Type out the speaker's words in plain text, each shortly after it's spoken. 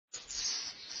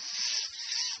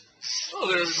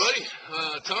Hello there, everybody.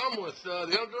 Tom with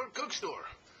the Outdoor Cook Store.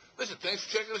 Listen, thanks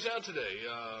for checking us out today.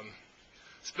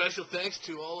 Special thanks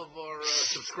to all of our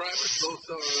subscribers, both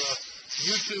our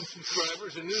YouTube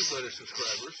subscribers and newsletter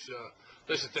subscribers.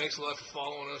 Listen, thanks a lot for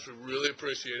following us. We really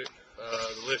appreciate it.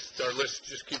 Our lists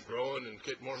just keep growing and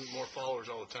get more and more followers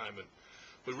all the time, and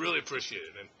we really appreciate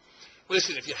it. And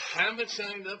listen, if you haven't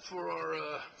signed up for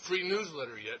our free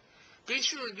newsletter yet, be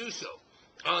sure to do so.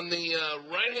 On the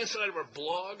right-hand side of our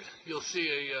blog, you'll see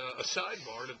a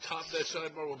sidebar. At the top of that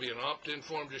sidebar will be an opt-in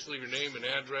form. Just leave your name and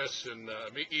address and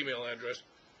email address,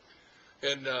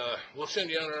 and we'll send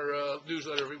you out our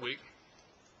newsletter every week.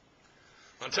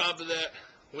 On top of that,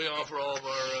 we offer all of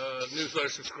our newsletter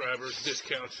subscribers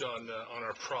discounts on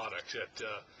our products at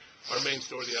our main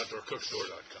store,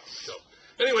 theoutdoorcookstore.com. So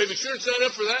anyway, be sure to sign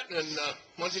up for that, and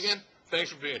once again,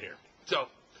 thanks for being here. So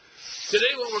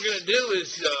today what we're going to do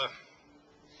is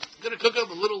going to cook up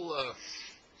a little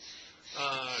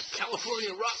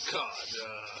California rock cod.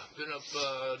 Been up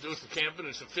doing some camping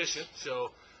and some fishing,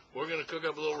 so we're going to cook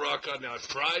up a little rock cod. Now, I've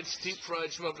deep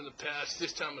fried some up in the past.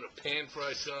 This time I'm going to pan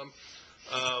fry some.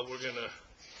 We're going to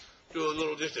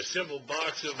do just a simple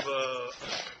box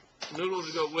of noodles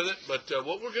to go with it. But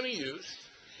what we're going to use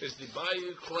is the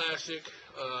Bayou Classic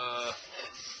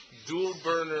dual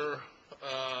burner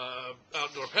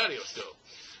outdoor patio stove.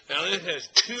 Now, it has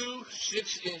two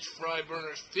 6-inch fry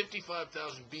burners,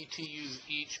 55,000 BTUs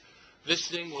each. This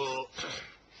thing will,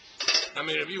 I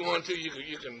mean, if you want to,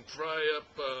 you can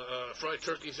fry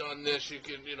turkeys on this. You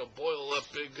can, boil up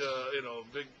big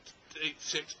 8,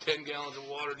 6, 10 gallons of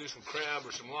water, do some crab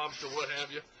or some lobster, what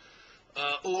have you.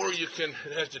 Or you can,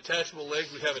 it has detachable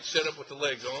legs. We have it set up with the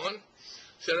legs on,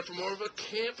 set up for more of a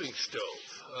camping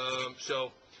stove.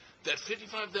 So that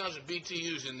 55,000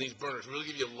 BTUs in these burners really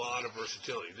give you a lot of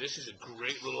versatility. This is a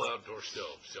great little outdoor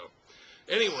stove. So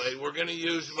anyway, we're going to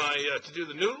use to do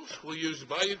the noodles, we'll use the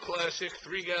Bayou Classic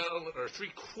 3-gallon or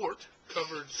 3-quart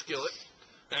covered skillet.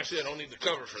 Actually, I don't need the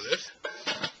cover for this.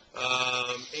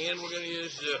 And we're going to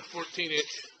use the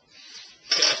 14-inch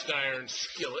cast iron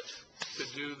skillet to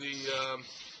do the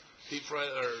deep fry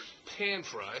or pan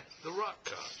fry the rock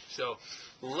cod. So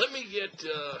let me get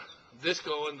this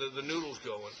going, the noodles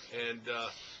going, and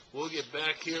we'll get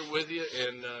back here with you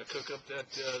and cook up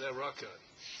that rock cod.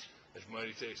 It's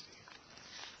mighty tasty.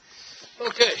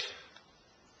 Okay,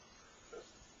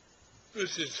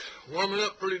 this is warming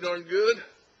up pretty darn good.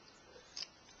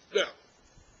 Now,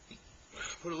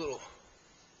 put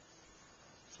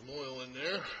some oil in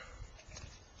there.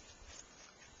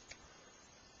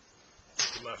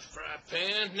 My fry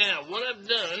pan. Now, what I've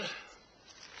done,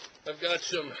 I've got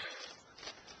some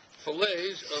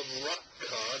fillets of rock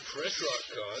cod, fresh rock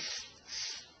cod.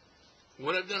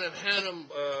 What I've done, I've had them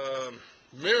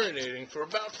marinating for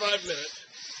about 5 minutes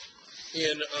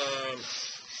in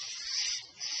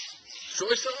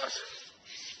soy sauce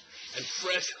and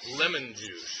fresh lemon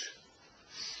juice.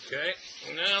 Okay,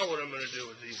 now what I'm going to do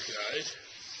with these guys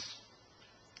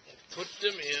is put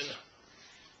them in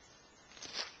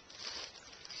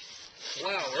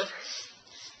flour.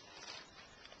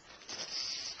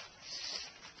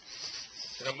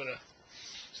 And I'm going to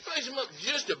spice them up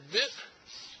just a bit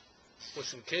with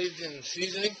some Cajun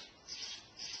seasoning.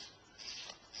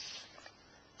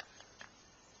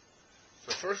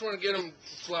 So first I want to get them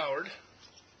floured.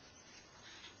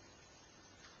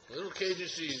 A little Cajun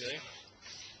seasoning.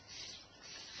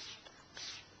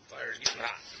 Fire's getting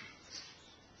hot.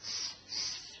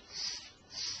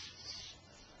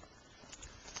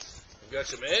 I've got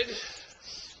some egg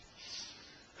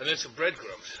and then some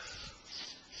breadcrumbs.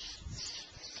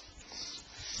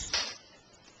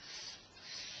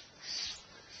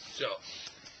 So,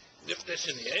 dip this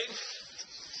in the egg,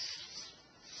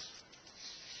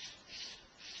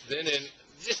 then in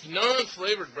just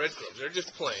non-flavored breadcrumbs. They're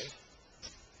just plain.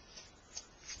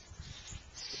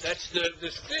 That's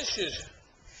this fish is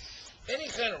any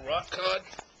kind of rock cod,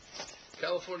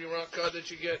 California rock cod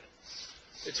that you get.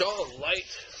 It's all light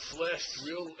fleshed,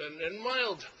 real and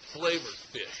mild flavored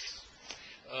fish.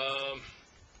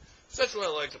 So that's what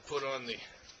I like to put on the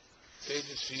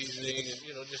Cajun seasoning,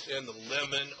 and and the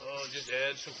lemon. Oh, just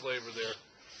add some flavor there.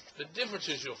 The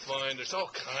differences you'll find, there's all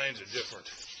kinds of different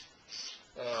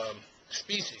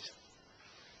species.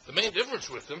 The main difference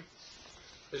with them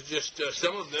is just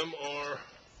some of them are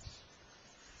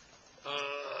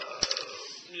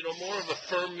more of a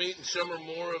firm meat, and some are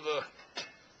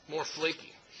more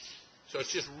flaky. So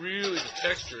it's just really the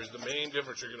texture is the main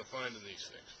difference you're going to find in these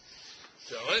things.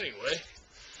 So anyway,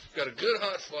 got a good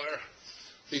hot fire.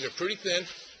 These are pretty thin.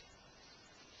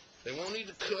 They won't need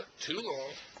to cook too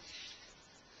long.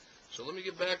 So let me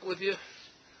get back with you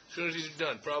As soon as these are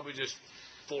done, probably just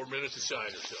 4 minutes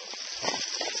aside or so.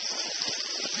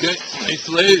 Okay, nice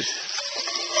fillets.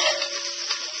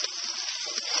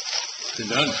 They're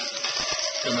done.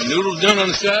 Got my noodles done on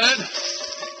the side.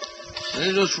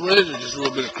 There's those fillets, are just a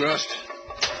little bit of crust.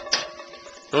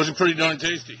 Those are pretty darn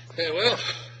tasty. Okay, well,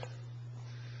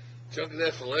 chunk of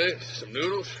that fillet, some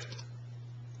noodles.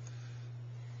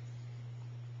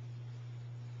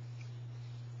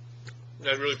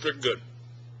 That's really freaking good.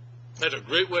 That's a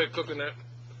great way of cooking that.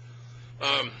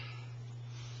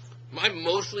 I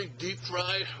mostly deep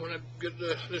fry when I get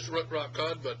this rock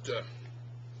cod, but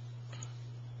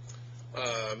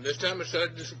this time I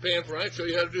decided to do some pan frying. Show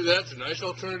you how to do that. It's a nice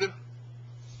alternative.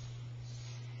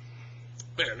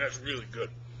 Man, that's really good.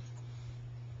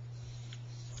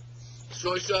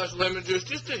 Soy sauce, lemon juice,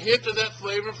 just a hint of that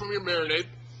flavor from your marinade,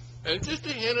 and just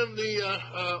a hint of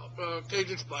the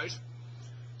Cajun spice.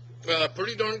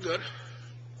 Pretty darn good.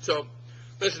 So,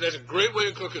 listen, that's a great way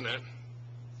of cooking that.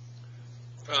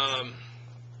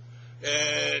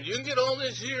 And you can get all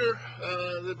this here,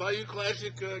 the Bayou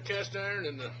Classic cast iron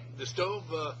and the stove.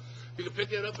 You can pick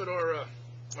that up at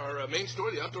our main store,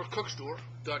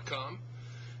 theoutdoorcookstore.com.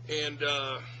 And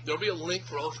there'll be a link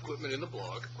for all this equipment in the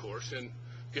blog, of course, and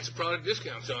get some product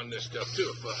discounts on this stuff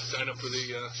too. If sign up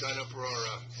for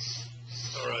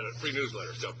our free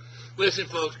newsletter. So, listen,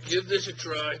 folks, give this a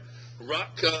try.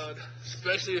 Rock cod,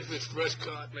 especially if it's fresh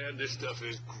caught, man, this stuff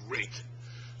is great.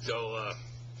 So,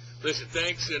 listen,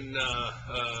 thanks, and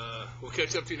we'll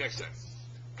catch up to you next time.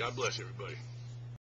 God bless everybody.